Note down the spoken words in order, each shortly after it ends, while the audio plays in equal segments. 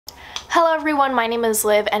Hello everyone, my name is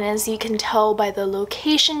Liv, and as you can tell by the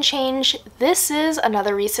location change, this is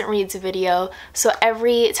another recent reads video. So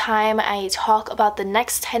every time I talk about the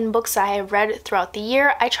next 10 books I have read throughout the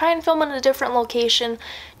year, I try and film in a different location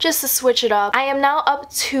just to switch it up. I am now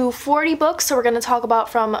up to 40 books, so we're going to talk about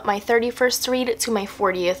from my 31st read to my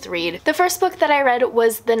 40th read. The first book that I read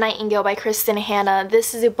was The Nightingale by Kristin.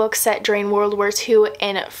 This is a book set during World War II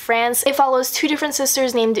in France. It follows two different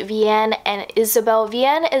sisters named Vianne and Isabelle.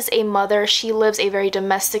 Vianne is a mother. She lives a very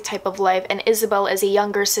domestic type of life, and Isabelle is a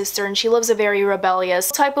younger sister, and she lives a very rebellious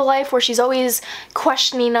type of life where she's always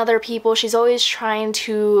questioning other people. She's always trying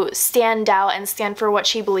to stand out and stand for what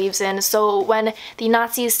she believes in. So when the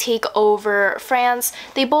Nazis take over France,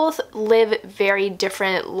 they both live very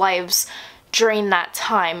different lives during that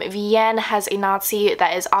time. Vianne has a Nazi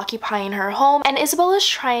that is occupying her home, and Isabelle is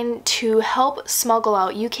trying to help smuggle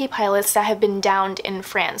out UK pilots that have been downed in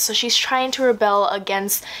France. So she's trying to rebel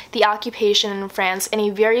against the occupation in France in a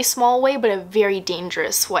very small way, but a very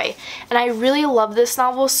dangerous way. And I really love this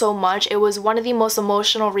novel so much. It was one of the most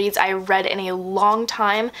emotional reads I read in a long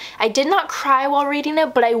time. I did not cry while reading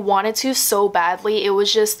it, but I wanted to so badly. It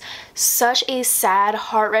was just such a sad,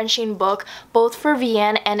 heart-wrenching book, both for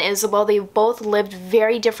Vianne and Isabelle. They both lived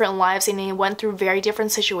very different lives and they went through very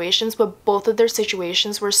different situations, but both of their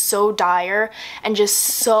situations were so dire and just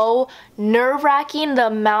so nerve-wracking. The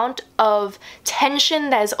amount of tension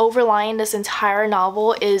that is overlying this entire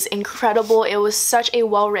novel is incredible. It was such a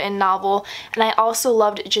well-written novel, and I also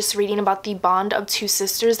loved just reading about the bond of two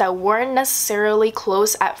sisters that weren't necessarily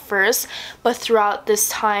close at first, but throughout this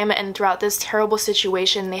time and throughout this terrible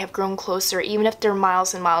situation, they have grown closer, even if they're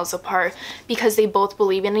miles and miles apart, because they both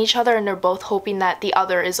believe in each other and they're both hoping that the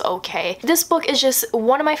other is okay. This book is just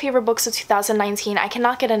one of my favorite books of 2019. I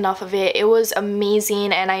cannot get enough of it. It was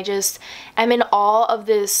amazing, and I'm in awe of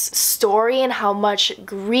this story and how much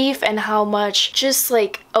grief and how much just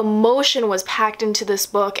like emotion was packed into this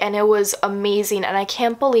book, and it was amazing. And I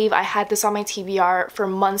can't believe I had this on my TBR for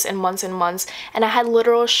months and months and months, and I had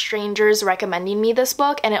literal strangers recommending me this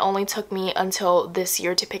book, and it only took me until this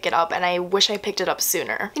year to pick it up, and I wish I picked it up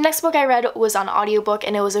sooner. The next book I read was on audiobook,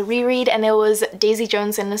 and it was a reread, and it was Daisy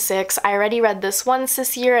Jones and the Six. I already read this once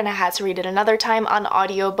this year, and I had to read it another time on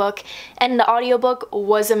audiobook, and the audiobook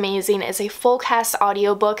was amazing. It's a full cast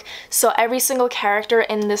audiobook, so every single character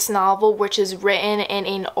in this novel, which is written in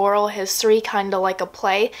an oral history, kind of like a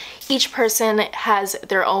play, each person has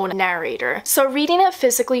their own narrator. So reading it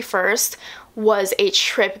physically first was a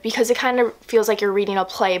trip because it kind of feels like you're reading a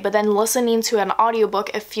play, but then listening to an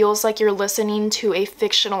audiobook, it feels like you're listening to a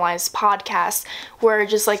fictionalized podcast where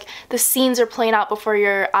just like the scenes are playing out before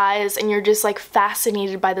your eyes and you're just like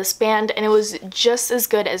fascinated by this band, and it was just as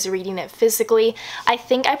good as reading it physically. I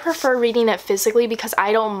think I prefer reading it physically because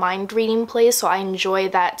I don't mind reading plays, so I enjoy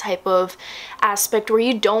that type of aspect where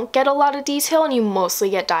you don't get a lot of detail and you mostly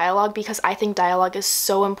get dialogue, because I think dialogue is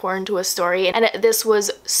so important to a story, and this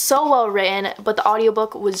was so well written, but the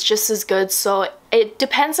audiobook was just as good. So it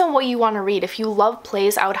depends on what you want to read. If you love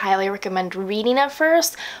plays, I would highly recommend reading it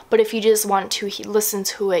first, but if you just want to listen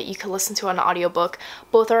to it, you can listen to an audiobook.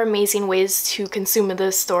 Both are amazing ways to consume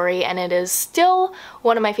this story, and it is still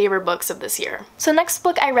one of my favorite books of this year. So next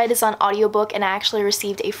book I read is on audiobook, and I actually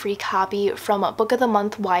received a free copy from Book of the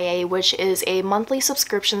Month YA, which is a monthly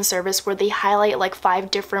subscription service where they highlight like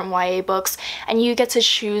 5 different YA books, and you get to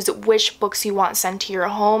choose which books you want sent to your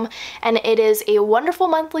home, and it is a wonderful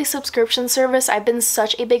monthly subscription service. I've been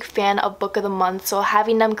such a big fan of Book of the Month, so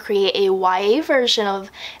having them create a YA version of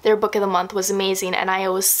their Book of the Month was amazing, and I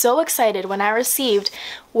was so excited when I received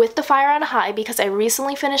With the Fire on High, because I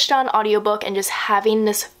recently finished it on audiobook, and just having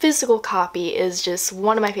this physical copy is just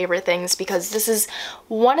one of my favorite things, because this is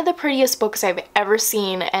one of the prettiest books I've ever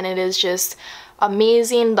seen, and it is just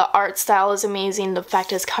amazing. The art style is amazing. The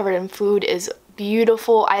fact it's covered in food is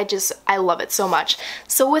beautiful. I love it so much.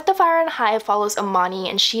 So With the Fire on High follows Amani,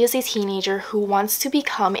 and she is a teenager who wants to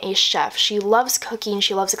become a chef. She loves cooking,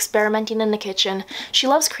 she loves experimenting in the kitchen, she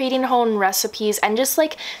loves creating her own recipes and just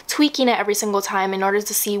like tweaking it every single time in order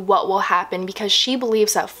to see what will happen, because she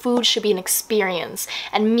believes that food should be an experience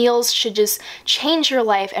and meals should just change your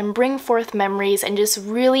life and bring forth memories and just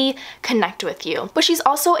really connect with you. But she's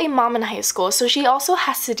also a mom in high school, so she also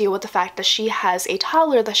has to deal with the fact that she has a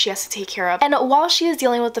toddler that she has to take care of. And while she is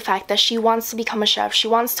dealing with the fact that she wants to become a chef, she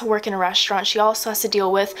wants to work in a restaurant, she also has to deal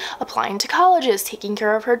with applying to colleges, taking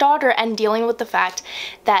care of her daughter, and dealing with the fact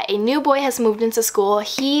that a new boy has moved into school.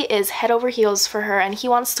 He is head over heels for her and he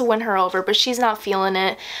wants to win her over, but she's not feeling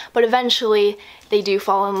it. But eventually they do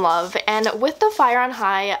fall in love. And With the Fire on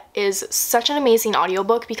High is such an amazing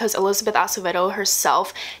audiobook because Elizabeth Acevedo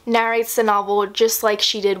herself narrates the novel just like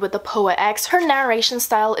she did with The Poet X. Her narration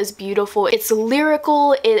style is beautiful. It's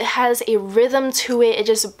lyrical, it has a rhythm to it, it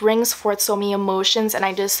just brings forth so many emotions, and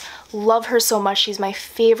I just love her so much. She's my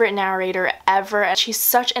favorite narrator ever, and she's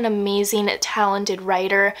such an amazing, talented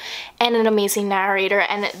writer and an amazing narrator,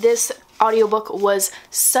 and this audiobook was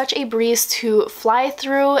such a breeze to fly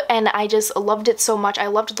through, and I just loved it so much. I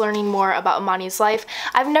loved learning more about Amani's life.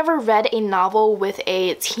 I've never read a novel with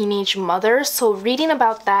a teenage mother, so reading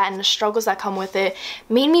about that and the struggles that come with it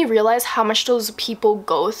made me realize how much those people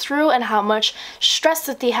go through and how much stress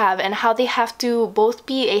that they have and how they have to both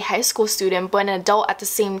be a high school student but an adult at the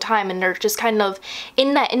same time, and they're just kind of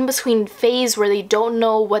in that in-between phase where they don't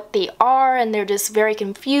know what they are and they're just very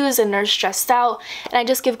confused and they're stressed out. And I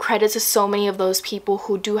just give credit to so many of those people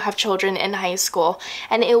who do have children in high school,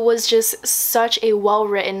 and it was just such a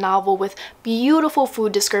well-written novel with beautiful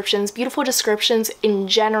food descriptions, beautiful descriptions in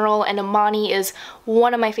general, and Amani is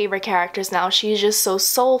one of my favorite characters now. She's just so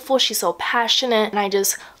soulful, she's so passionate, and I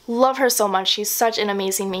just love her so much. She's such an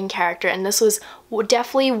amazing main character, and this was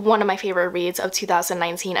definitely one of my favorite reads of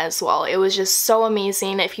 2019 as well. It was just so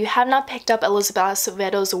amazing. If you have not picked up Elizabeth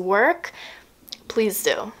Acevedo's work, please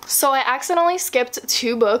do. So I accidentally skipped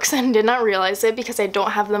 2 books and did not realize it because I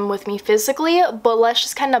don't have them with me physically, but let's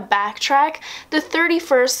just kind of backtrack. The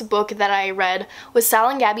 31st book that I read was Sal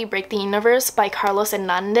and Gabi Break the Universe by Carlos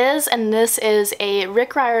Hernandez, and this is a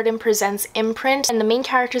Rick Riordan Presents imprint, and the main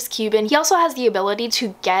character is Cuban. He also has the ability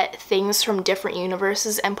to get things from different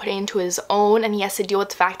universes and put it into his own, and he has to deal with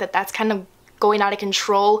the fact that that's kind of going out of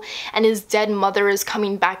control, and his dead mother is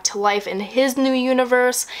coming back to life in his new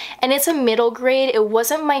universe. And it's a middle grade. It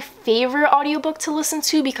wasn't my favorite audiobook to listen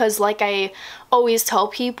to because, like I always tell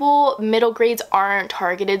people, middle grades aren't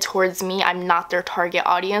targeted towards me. I'm not their target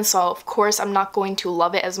audience, so of course I'm not going to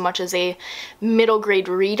love it as much as a middle grade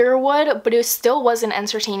reader would, but it still was an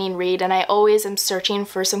entertaining read, and I always am searching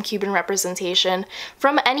for some Cuban representation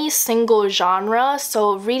from any single genre.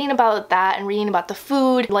 So reading about that and reading about the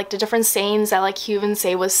food, like the different sayings that like Cubans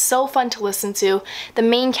say, was so fun to listen to. The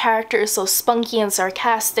main character is so spunky and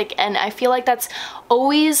sarcastic, and I feel like that's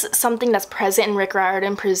always something that's present in Rick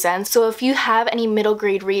Riordan Presents. So if you have any middle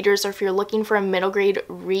grade readers, or if you're looking for a middle grade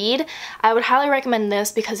read, I would highly recommend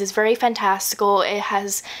this because it's very fantastical. It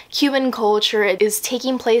has Cuban culture, it is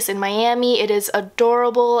taking place in Miami, it is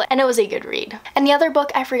adorable, and it was a good read. And the other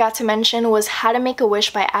book I forgot to mention was How to Make a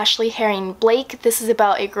Wish by Ashley Herring Blake. This is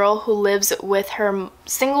about a girl who lives with her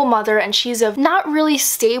single mother, and she's a not really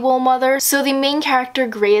stable mother. So the main character,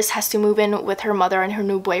 Grace, has to move in with her mother and her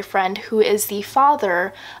new boyfriend, who is the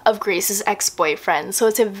father of Grace's ex-boyfriend. So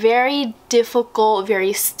it's a very difficult,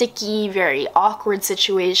 very sticky, very awkward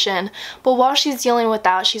situation. But while she's dealing with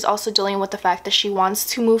that, she's also dealing with the fact that she wants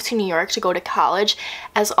to move to New York to go to college,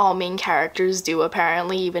 as all main characters do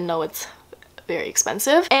apparently, even though it's very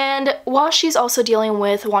expensive. And while she's also dealing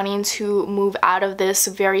with wanting to move out of this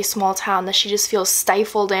very small town that she just feels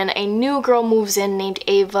stifled in, a new girl moves in named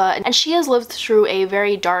Ava, and she has lived through a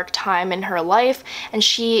very dark time in her life, and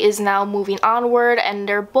she is now moving onward, and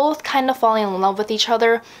they're both kind of falling in love with each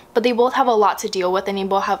other, but they both have a lot to deal with, and they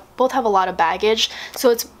both have a lot of baggage.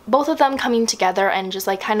 So it's both of them coming together and just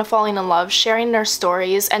like kind of falling in love, sharing their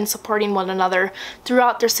stories and supporting one another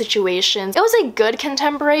throughout their situations. It was a good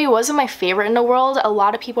contemporary. It wasn't my favorite in the world. A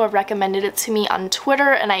lot of people have recommended it to me on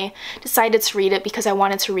Twitter, and I decided to read it because I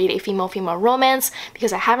wanted to read a female-female romance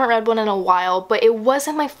because I haven't read one in a while, but it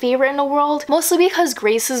wasn't my favorite in the world, mostly because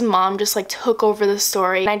Grace's mom just like took over the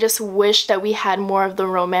story, and I just wish that we had more of the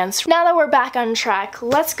romance. Now that we're back on track,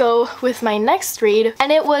 let's go with my next read,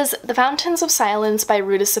 and it was The Fountains of Silence by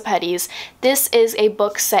Ruta Sepetys. This is a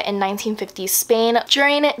book set in 1950s Spain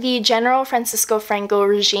during the General Francisco Franco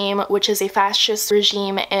regime, which is a fascist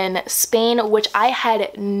regime in Spain, which I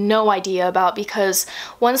had no idea about because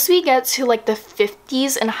once we get to like the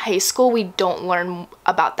 50s in high school, we don't learn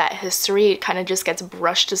about that history. It kind of just gets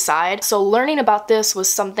brushed aside. So learning about this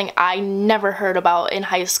was something I never heard about in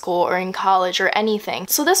high school or in college or anything.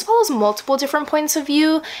 So this follows multiple different points of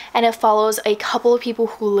view, and it follows a couple of people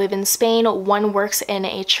who live in Spain. One works in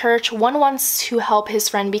a church, one wants to help his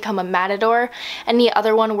friend become a matador, and the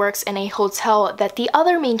other one works in a hotel that the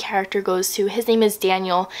other main character goes to. His name is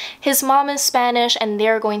Daniel. His mom is Spanish and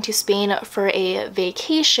they're going to Spain for a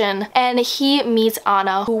vacation, and he meets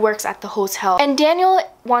Anna, who works at the hotel. And Daniel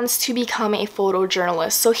wants to become a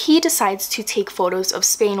photojournalist, so he decides to take photos of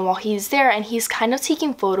Spain while he's there, and he's kind of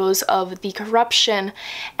taking photos of the corruption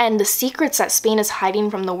and the secrets that Spain is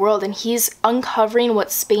hiding from the world, and he's uncovering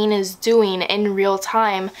what Spain is doing in real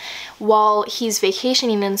time while he's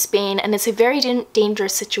vacationing in Spain. And it's a very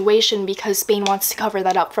dangerous situation because Spain wants to cover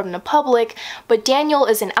that up from the public, but Daniel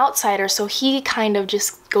is an outsider, so he kind of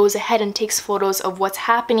just goes ahead and takes photos of what's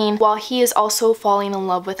happening while he is also falling in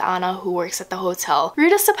love with Anna, who works at the hotel.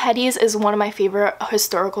 Ruta Sepetys is one of my favorite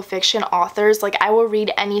historical fiction authors. Like, I will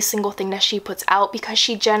read any single thing that she puts out because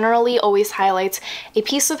she generally always highlights a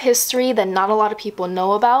piece of history that not a lot of people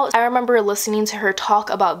know about. I remember listening to her talk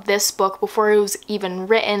about this book before it was even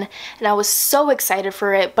written, and I was so excited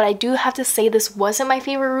for it, but I do have to say this wasn't my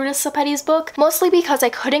favorite Ruta Sepetys book, mostly because I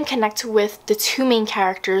couldn't connect with the two main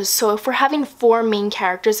characters. So if we're having 4 main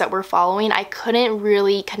characters that we're following, I couldn't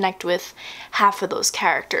really connect with half of those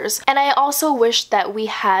characters. And I also wish that we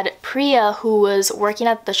had Priya, who was working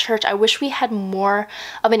at the church. I wish we had more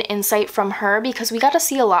of an insight from her because we got to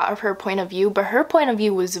see a lot of her point of view, but her point of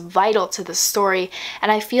view was vital to the story,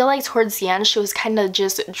 and I feel like towards the end she was kind of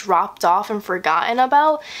just dropped off and forgotten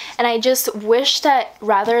about. And I just wish that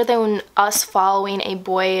rather than us following a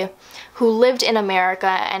boy who lived in America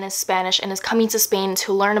and is Spanish and is coming to Spain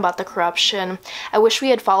to learn about the corruption, I wish we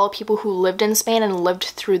had followed people who lived in Spain and lived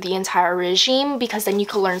through the entire regime, because then you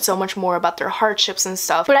could learn so much more about their hardships and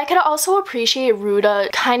stuff. But I could also appreciate Ruta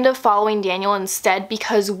kind of following Daniel instead,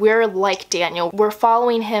 because we're like Daniel. We're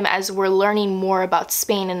following him as we're learning more about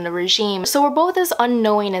Spain and the regime. So we're both as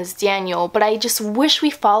unknowing as Daniel, but I just wish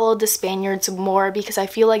we followed the Spaniards more because I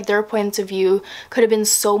feel like their points of view could have been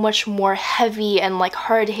so much more heavy and like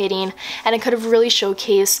hard-hitting, and it could have really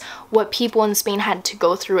showcased what people in Spain had to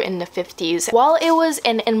go through in the 50s. While it was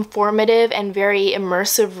an informative and very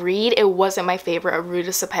immersive read, it wasn't my favorite of Ruta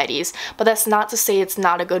Sepetys, but that's not to say it's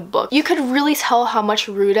not a good book. You could really tell how much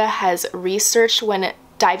Ruta has researched when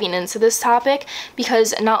diving into this topic,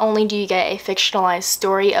 because not only do you get a fictionalized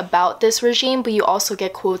story about this regime, but you also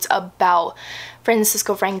get quotes about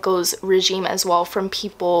Francisco Franco's regime as well from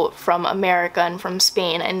people from America and from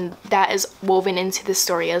Spain, and that is woven into the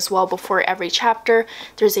story as well. Before every chapter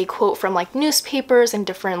there's a quote from like newspapers and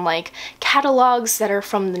different like catalogs that are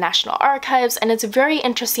from the National Archives, and it's very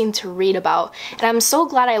interesting to read about. And I'm so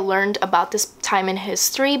glad I learned about this time in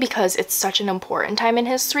history because it's such an important time in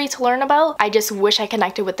history to learn about. I just wish I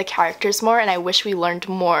connected with the characters more, and I wish we learned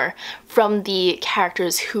more from the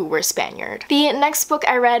characters who were Spaniard. The next book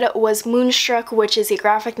I read was Moonstruck, which is a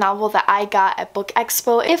graphic novel that I got at Book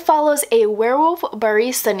Expo. It follows a werewolf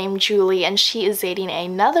barista named Julie, and she is dating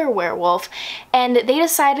another werewolf, and they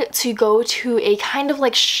decided to go to a kind of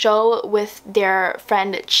like show with their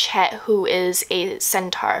friend Chet, who is a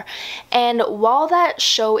centaur. And while that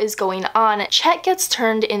show is going on, Chet gets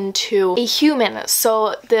turned into a human,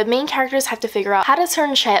 so the main characters have to figure out how to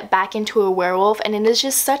turn Chet back into a werewolf, and it is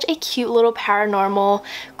just such a cute little paranormal,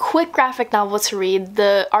 quick graphic novel to read.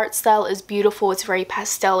 The art style is beautiful, it's very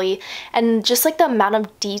pastel-y, and just like the amount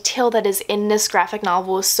of detail that is in this graphic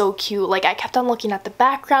novel is so cute. Like, I kept on looking at the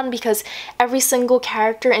background because every single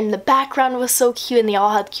character in the background was so cute and they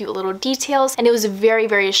all had cute little details, and it was very,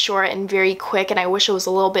 very short and very quick, and I wish it was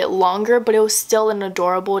a little bit longer, but it was still an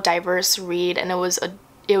adorable, diverse read, and it was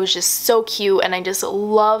just so cute. And I just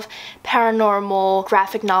love paranormal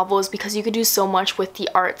graphic novels because you could do so much with the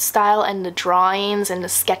art style and the drawings and the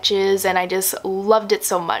sketches, and I just loved it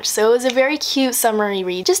so much. So it was a very cute summery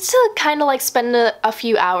read, just to kind of like spend a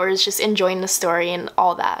few hours just enjoying the story and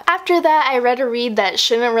all that. After that, I read a read that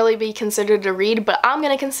shouldn't really be considered a read, but I'm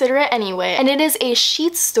gonna consider it anyway, and it is a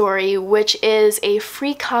sheet story, which is a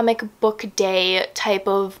free comic book day type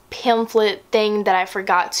of pamphlet thing that I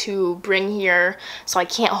forgot to bring here, so I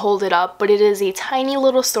can't hold it up, but it is a tiny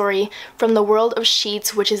little story from the world of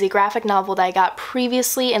Sheets, which is a graphic novel that I got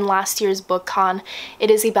previously in last year's BookCon.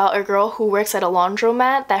 It is about a girl who works at a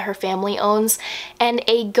laundromat that her family owns, and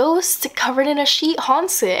a ghost covered in a sheet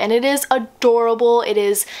haunts it, and it is adorable. It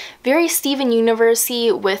is very Steven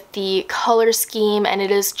Universe-y with the color scheme, and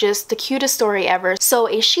it is just the cutest story ever. So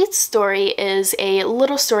a Sheets story is a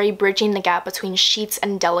little story bridging the gap between Sheets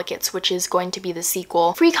and Delicates, which is going to be the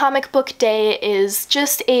sequel. Free Comic Book Day is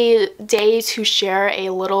just a day to share a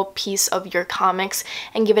little piece of your comics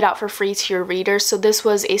and give it out for free to your readers. So this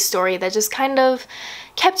was a story that just kind of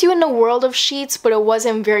kept you in the world of Sheets, but it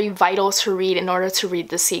wasn't very vital to read in order to read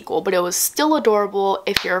the sequel, but it was still adorable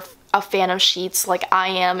if you're a fan of Sheets like I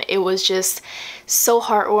am. It was just so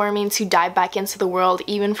heartwarming to dive back into the world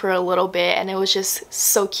even for a little bit, and it was just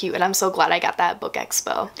so cute, and I'm so glad I got that at Book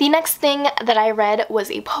Expo. The next thing that I read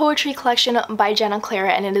was a poetry collection by Jenna, Clare,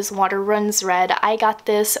 and it is Water Runs Red. I got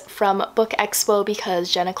this from Book Expo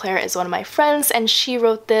because Jenna Clare is one of my friends and she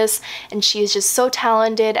wrote this, and she is just so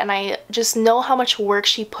talented, and I just know how much work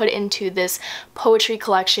she put into this poetry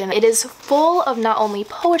collection. It is full of not only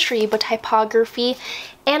poetry but typography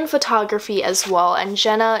and photography as well, and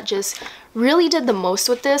Jenna just really did the most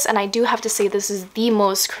with this, and I do have to say this is the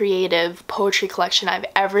most creative poetry collection I've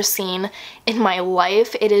ever seen in my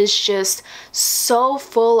life. It is just so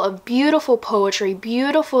full of beautiful poetry,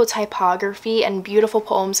 beautiful typography, and beautiful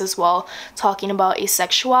poems as well, talking about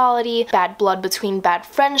asexuality, bad blood between bad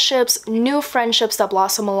friendships, new friendships that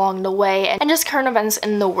blossom along the way, and just current events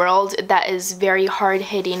in the world that is very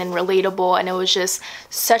hard-hitting and relatable, and it was just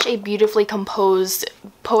such a beautifully composed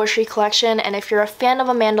poetry collection. And if you're a fan of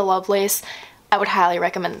Amanda Lovelace, I would highly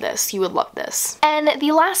recommend this. You would love this. And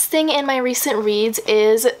the last thing in my recent reads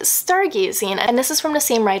is Stargazing, and this is from the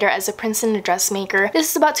same writer as The Prince and the Dressmaker.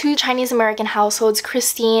 This is about two Chinese American households.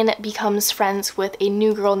 Kristin becomes friends with a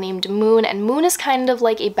new girl named Moon, and Moon is kind of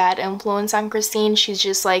like a bad influence on Kristin. She's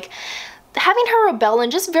just like having her rebel in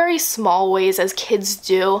just very small ways as kids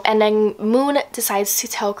do, and then Moon decides to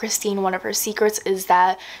tell Kristin one of her secrets is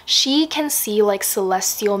that she can see like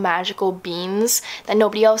celestial magical beings that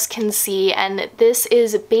nobody else can see, and this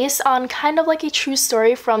is based on kind of like a true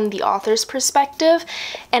story from the author's perspective,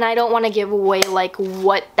 and I don't want to give away like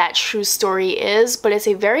what that true story is, but it's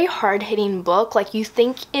a very hard-hitting book. Like, you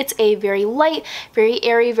think it's a very light, very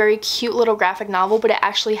airy, very cute little graphic novel, but it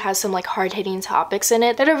actually has some like hard-hitting topics in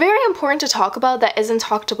it that are very important to talk about that isn't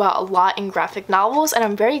talked about a lot in graphic novels, and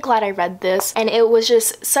I'm very glad I read this, and it was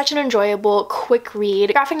just such an enjoyable, quick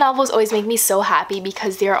read. Graphic novels always make me so happy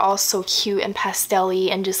because they're all so cute and pastel-y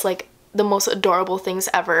and just like the most adorable things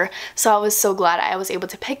ever, so I was so glad I was able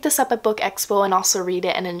to pick this up at Book Expo and also read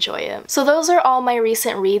it and enjoy it. So those are all my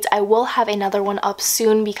recent reads. I will have another one up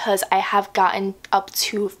soon because I have gotten up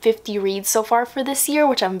to 50 reads so far for this year,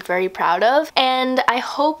 which I'm very proud of, and I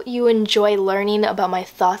hope you enjoy learning about my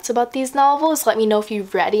thoughts about these novels. Let me know if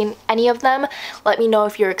you've read any of them, let me know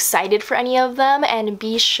if you're excited for any of them, and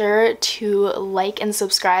be sure to like and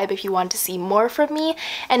subscribe if you want to see more from me.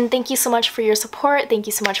 And thank you so much for your support, thank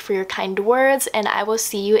you so much for your kind words, and I will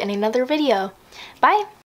see you in another video.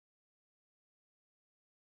 Bye!